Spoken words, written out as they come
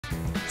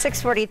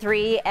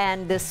6:43,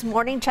 and this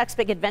morning Chuck's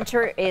Big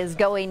Adventure is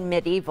going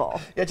medieval.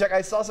 Yeah, Chuck,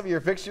 I saw some of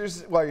your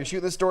pictures while you're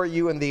shooting the story,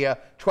 you in the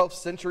 12th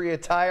century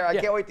attire. I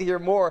can't wait to hear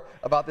more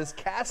about this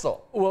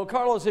castle. Well,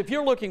 Carlos, if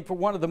you're looking for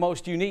one of the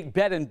most unique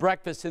bed and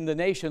breakfasts in the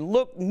nation,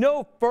 look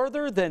no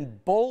further than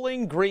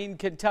Bowling Green,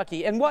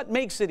 Kentucky. And what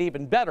makes it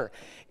even better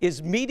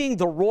is meeting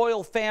the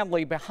royal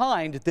family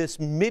behind this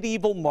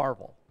medieval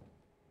marvel.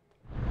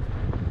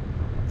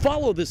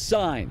 Follow the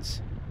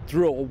signs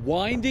through a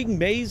winding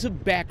maze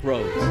of back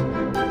roads,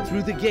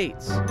 through the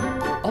gates,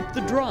 up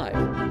the drive,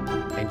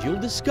 and you'll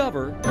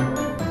discover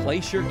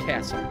Clayshire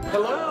Castle.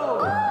 Hello!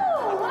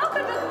 Oh,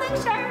 welcome to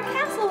Clayshire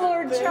Castle,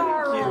 Lord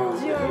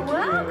Charles. You're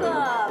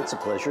welcome. It's a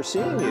pleasure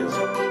seeing you.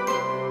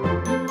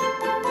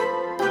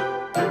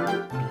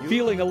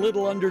 Feeling a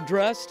little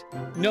underdressed?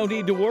 No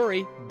need to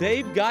worry,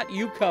 they've got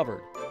you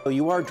covered.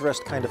 You are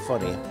dressed kind of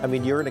funny. I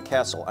mean, you're in a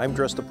castle. I'm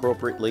dressed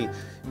appropriately.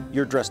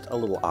 You're dressed a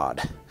little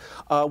odd.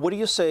 What do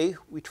you say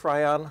we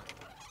try on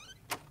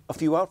a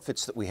few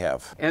outfits that we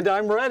have? And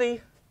I'm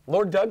ready.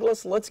 Lord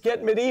Douglas, let's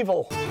get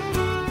medieval.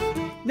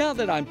 Now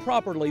that I'm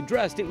properly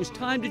dressed, it was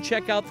time to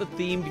check out the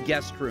themed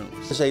guest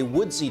rooms. It's a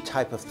woodsy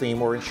type of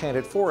theme or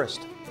enchanted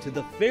forest. To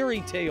the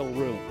fairy tale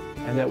room.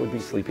 And that would be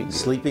Sleeping Beauty.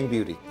 Sleeping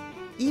Beauty.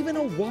 Even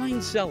a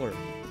wine cellar,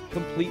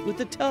 complete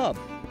with a tub.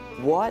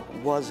 What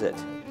was it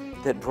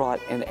that brought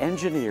an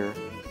engineer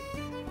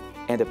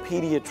and a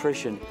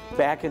pediatrician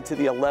back into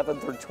the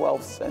 11th or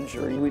 12th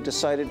century? We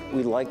decided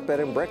we like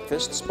bed and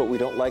breakfasts, but we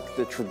don't like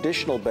the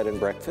traditional bed and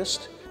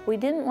breakfast. We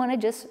didn't want to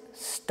just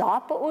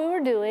stop what we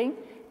were doing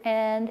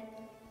and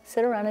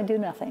sit around and do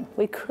nothing.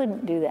 We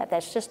couldn't do that.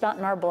 That's just not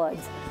in our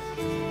bloods.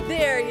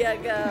 There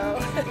you go.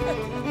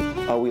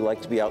 We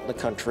like to be out in the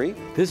country.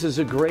 This is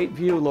a great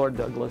view, Lord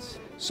Douglas.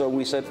 So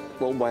we said,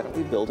 well, why don't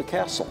we build a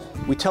castle?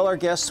 We tell our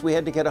guests we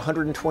had to get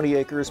 120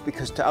 acres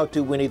because to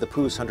outdo Winnie the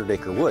Pooh's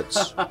 100-acre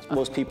woods.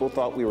 Most people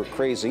thought we were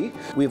crazy.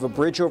 We have a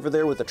bridge over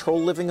there with a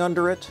troll living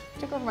under it.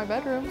 To go to my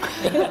bedroom.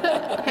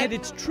 And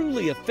it's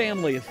truly a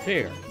family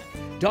affair.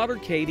 Daughter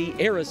Katie,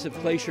 heiress of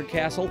Clayshire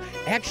Castle,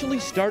 actually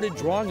started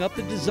drawing up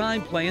the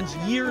design plans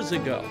years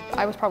ago.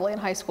 I was probably in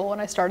high school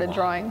when I started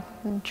drawing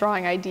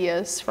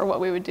ideas for what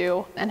we would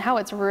do. And how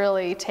it's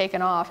really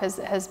taken off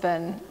has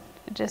been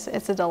just,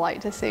 it's a delight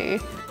to see.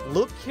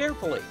 Look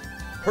carefully.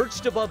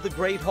 Perched above the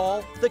Great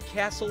Hall, the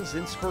castle's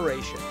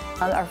inspiration.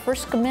 Our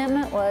first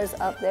commitment was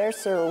up there,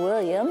 Sir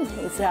William.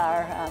 He's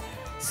our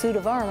suit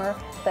of armor.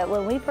 But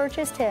when we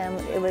purchased him,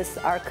 it was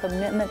our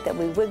commitment that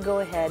we would go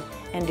ahead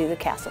and do the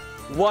castle.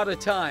 What a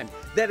time.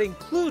 That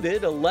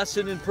included a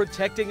lesson in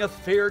protecting a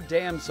fair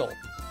damsel.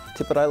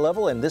 Tip at eye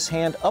level and this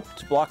hand up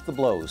to block the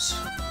blows.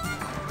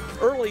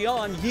 Early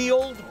on, ye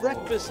old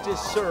breakfast is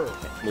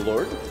served. My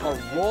lord? A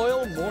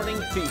royal morning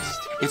feast.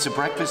 It's a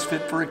breakfast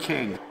fit for a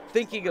king.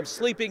 Thinking of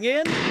sleeping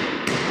in?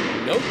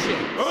 No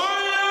chance.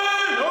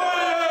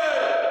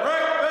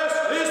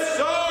 Breakfast is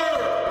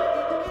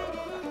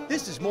served!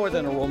 This is more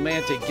than a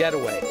romantic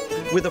getaway.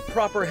 With a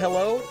proper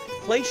hello,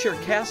 Clayshire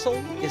Castle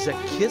is a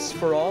kiss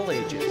for all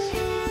ages.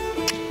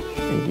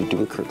 And you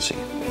do a curtsy.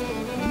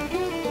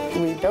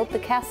 We built the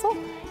castle,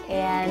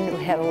 and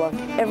we have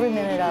loved every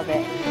minute of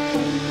it.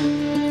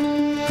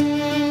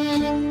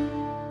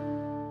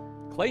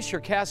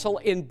 Clayshire Castle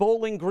in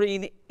Bowling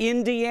Green,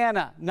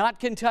 Indiana, not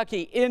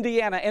Kentucky,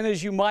 Indiana. And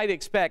as you might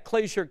expect,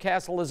 Clayshire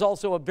Castle is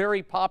also a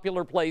very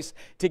popular place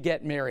to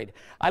get married.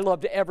 I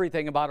loved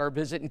everything about our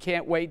visit and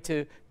can't wait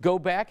to go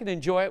back and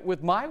enjoy it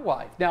with my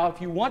wife. Now,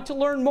 if you want to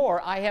learn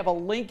more, I have a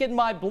link in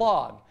my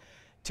blog.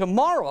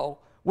 Tomorrow,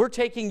 we're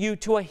taking you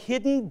to a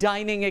hidden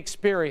dining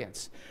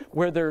experience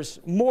where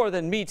there's more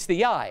than meets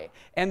the eye.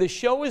 And the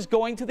show is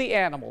going to the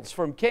animals,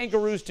 from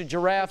kangaroos to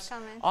giraffes,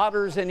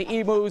 otters and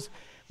emus.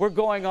 We're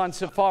going on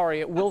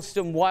safari at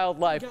Wilston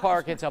Wildlife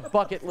Park. It's a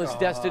bucket list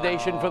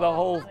destination for the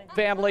whole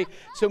family.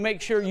 So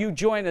make sure you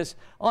join us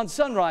on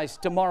sunrise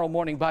tomorrow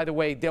morning. By the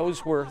way,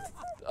 those were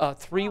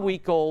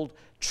 3-week-old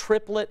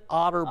triplet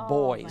otter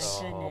boys.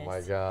 Oh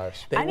my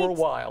gosh. They were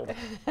wild.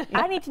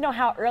 I need to know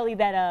how early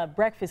that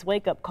breakfast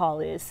wake-up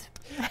call is.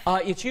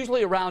 It's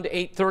usually around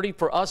 8:30.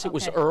 For us, it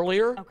was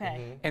earlier.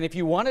 Okay. And if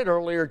you want it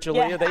earlier,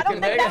 Jalea, they can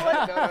make it.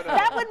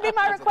 That would be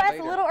my request,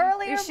 a little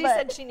earlier. She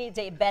said she needs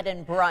a bed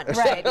and brunch.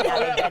 Right. Not a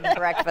bed and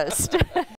breakfast.